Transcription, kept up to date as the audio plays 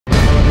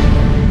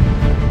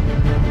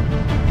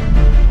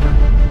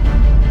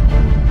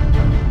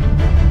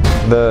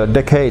The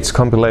Decades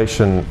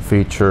compilation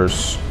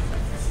features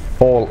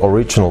all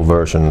original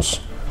versions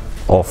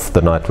of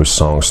the Nightwish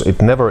songs.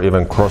 It never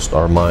even crossed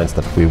our minds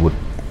that we would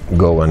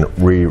go and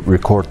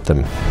re-record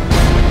them.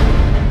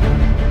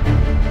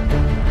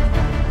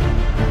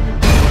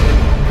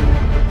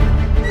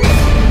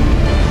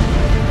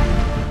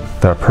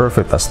 They're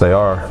perfect as they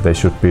are. They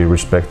should be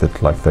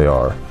respected like they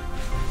are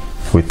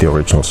with the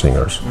original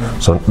singers.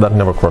 So that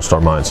never crossed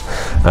our minds.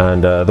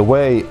 And the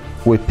way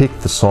we picked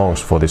the songs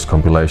for this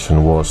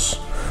compilation was,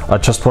 I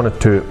just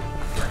wanted to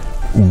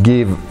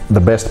give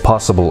the best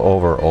possible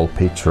overall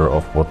picture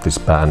of what this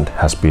band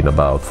has been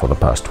about for the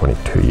past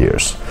 22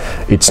 years.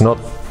 It's not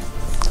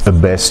a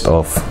best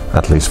of,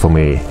 at least for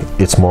me,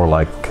 it's more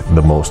like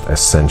the most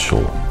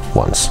essential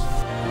ones.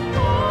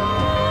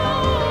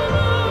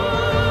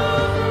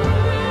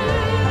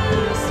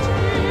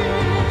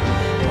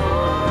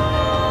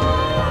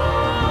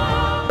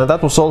 And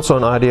that was also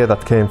an idea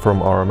that came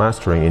from our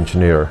mastering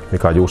engineer,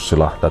 Mika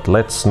Jussila, that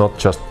let's not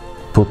just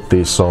put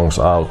these songs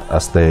out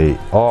as they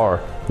are,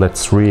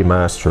 let's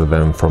remaster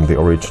them from the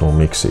original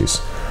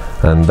mixes.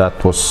 And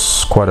that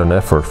was quite an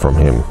effort from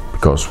him,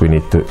 because we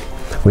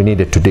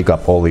needed to dig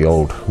up all the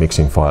old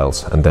mixing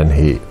files, and then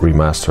he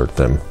remastered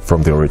them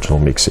from the original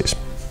mixes.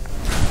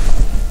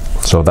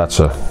 So that's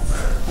a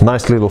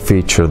nice little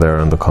feature there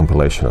in the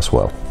compilation as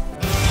well.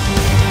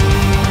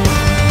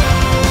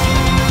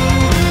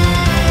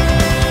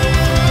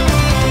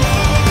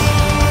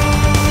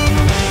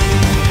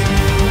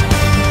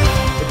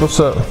 It was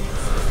a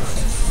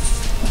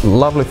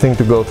lovely thing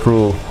to go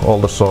through all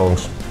the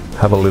songs,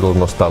 have a little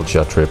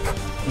nostalgia trip,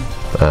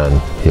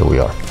 and here we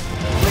are.